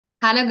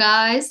Hello,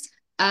 guys.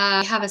 We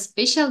have a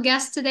special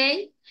guest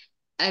today,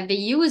 the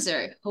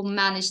user who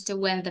managed to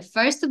win the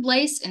first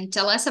place and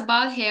tell us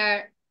about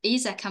her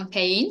ISA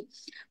campaign,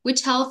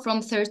 which held from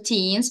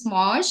 13th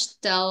March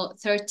till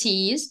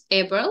 30th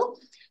April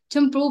to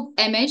improve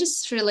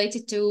images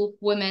related to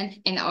women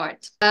in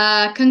art.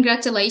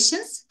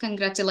 Congratulations.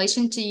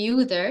 Congratulations to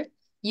you there.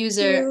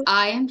 User You.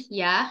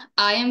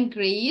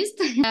 Iamgreaced.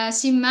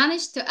 She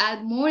managed to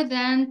add more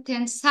than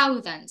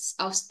 10,000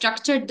 of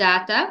structured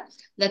data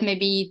that may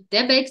be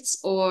depicts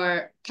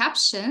or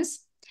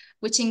captions,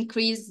 which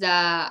increase the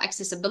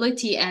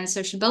accessibility and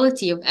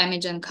searchability of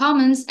image and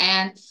comments.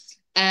 And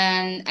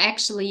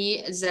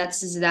actually,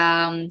 that's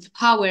the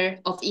power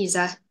of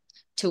ISA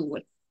tool.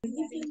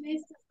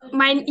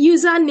 My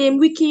username,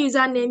 wiki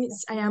username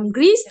is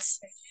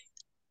Iamgreaced.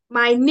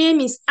 My name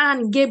is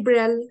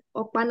Gabriel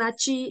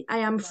Okpanachi. I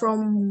am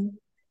from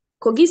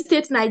Kogi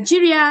State,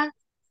 Nigeria,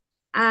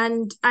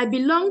 and I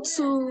belong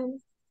to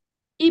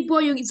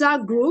Igbo user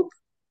group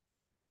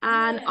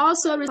and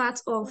also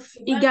part of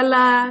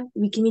Igala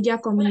Wikimedia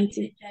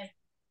community.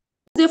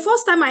 The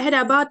first time I heard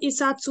about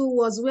ISA 2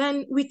 was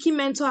when Wiki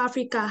Mentor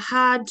Africa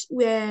had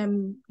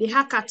the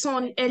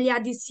hackathon earlier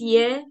this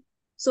year.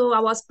 So I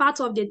was part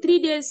of the 3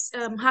 days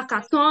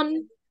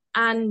hackathon,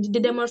 and the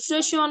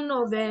demonstration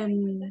of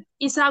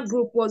ISA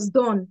group was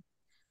done.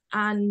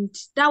 And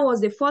that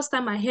was the first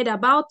time I heard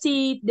about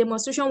it.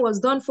 Demonstration was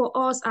done for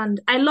us,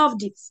 and I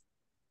loved it.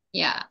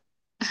 Yeah,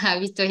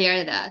 happy to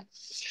hear that.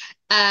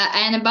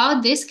 And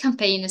about this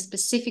campaign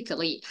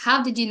specifically,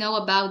 how did you know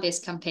about this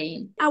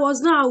campaign? I was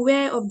not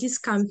aware of this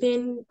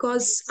campaign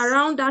because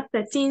around that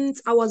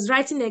 13th, I was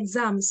writing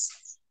exams.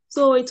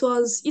 So it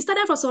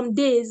started for some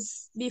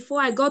days before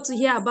I got to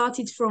hear about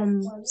it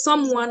from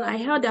someone. I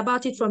heard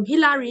about it from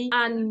Hillary,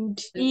 and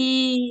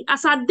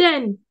as at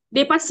then,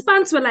 the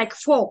participants were like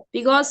 4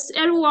 because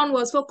everyone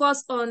was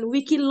focused on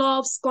Wiki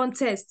Loves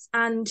contest,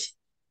 and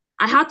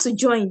I had to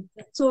join.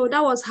 So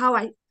that was how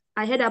I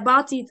heard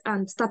about it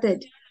and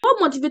started. What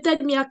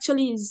motivated me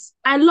actually is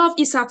I love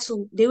ISA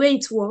too, the way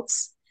it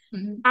works.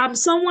 I'm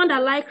someone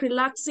that like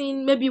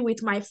relaxing, maybe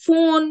with my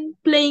phone,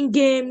 playing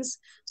games.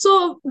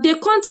 So the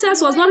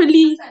contest was not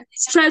really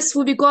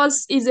stressful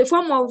because it's a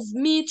form of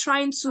me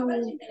trying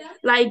to,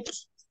 like,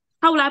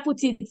 how will I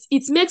put it?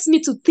 It makes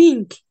me to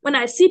think. When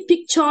I see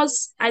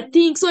pictures, I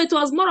think. So it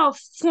was more of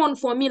fun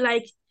for me,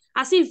 like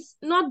as if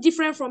not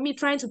different from me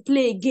trying to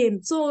play a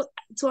game. So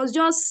it was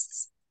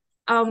just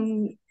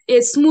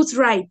a smooth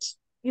ride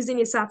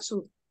using a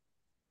tool.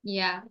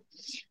 Yeah.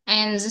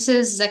 And this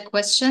is the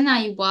question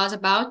I was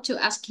about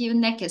to ask you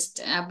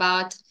next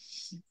about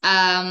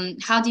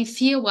how do you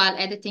feel while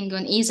editing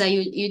on ISA?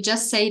 You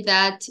just say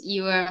that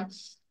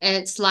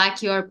it's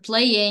like you're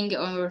playing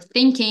or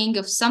thinking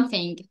of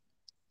something,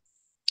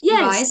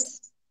 right?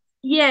 Yes,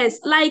 yes,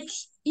 like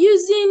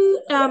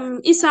using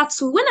ISA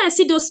tool. When I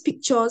see those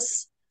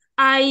pictures,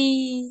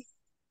 I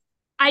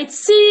I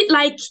see,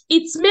 like,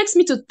 it makes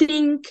me to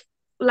think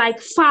like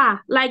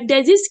far. Like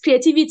there's this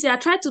creativity. I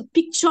try to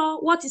picture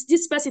what is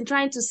this person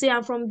trying to say,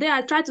 and from there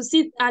I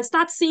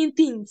start seeing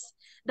things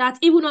that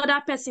even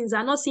other persons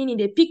are not seeing in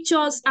the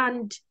pictures,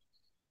 and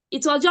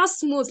it was just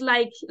smooth,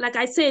 like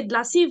I said,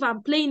 as if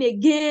I'm playing a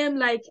game.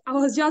 Like I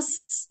was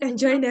just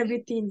enjoying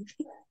everything.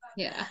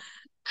 Yeah.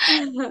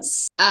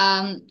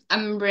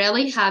 I'm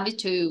really happy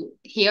to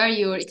hear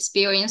your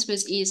experience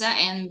with ISA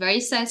and very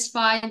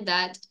satisfied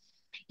that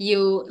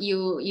you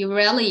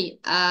really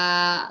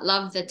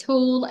love the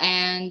tool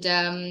and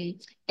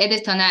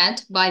edit on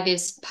it by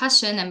this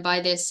passion and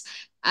by this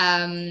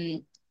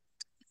um,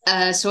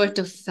 sort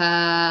of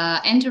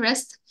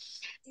interest.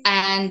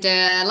 And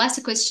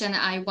last question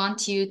I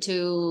want you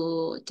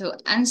to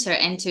answer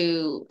and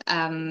to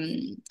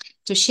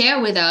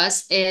share with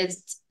us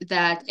is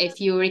that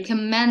if you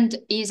recommend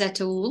ISA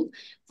tool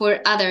for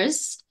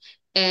others,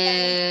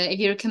 if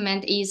you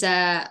recommend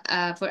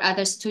ISA for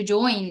others to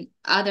join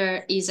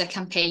other ISA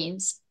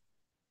campaigns.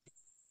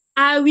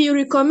 I will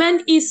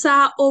recommend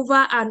ISA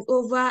over and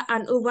over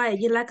and over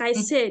again. Like I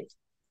said,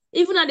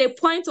 even at the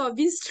point of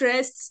being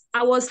stressed,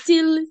 I was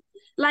still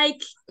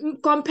like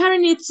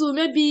comparing it to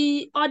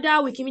maybe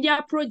other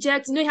Wikimedia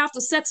projects. You have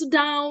to settle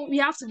down,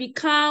 you have to be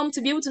calm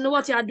to be able to know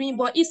what you are doing.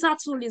 But ISA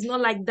tool is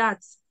not like that.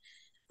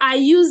 I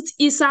used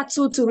ISA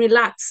tool to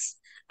relax.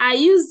 I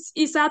used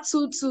ISA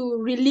tool to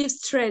relieve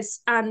stress,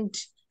 and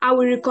I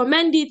will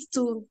recommend it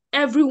to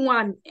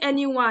everyone,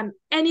 anyone,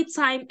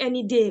 anytime,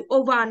 any day,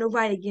 over and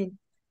over again.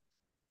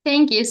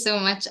 Thank you so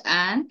much,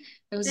 Anne.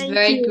 It was Thank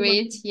very you.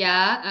 great.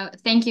 Yeah.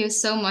 Thank you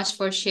so much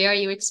for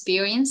sharing your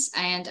experience.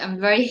 And I'm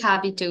very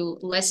happy to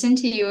listen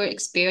to your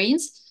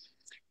experience.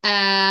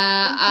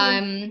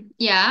 I'm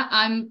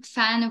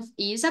fan of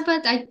Isa,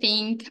 but I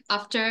think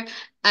after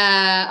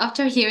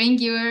hearing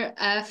your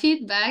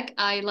feedback,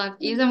 I love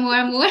Isa more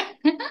and more.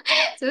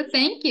 So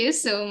thank you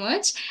so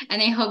much, and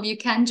I hope you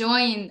can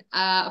join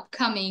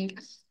upcoming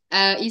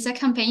Isa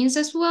campaigns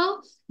as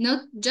well.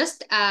 Not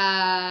just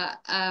a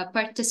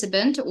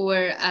participant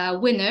or a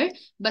winner,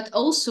 but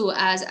also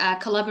as a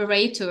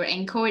collaborator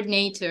and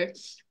coordinator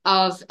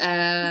of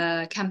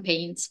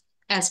campaigns.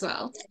 as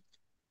well.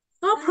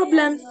 No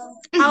problem.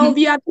 I'll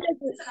be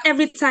available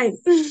every time.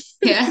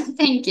 Yeah,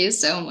 thank you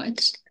so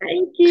much.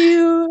 Thank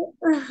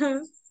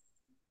you.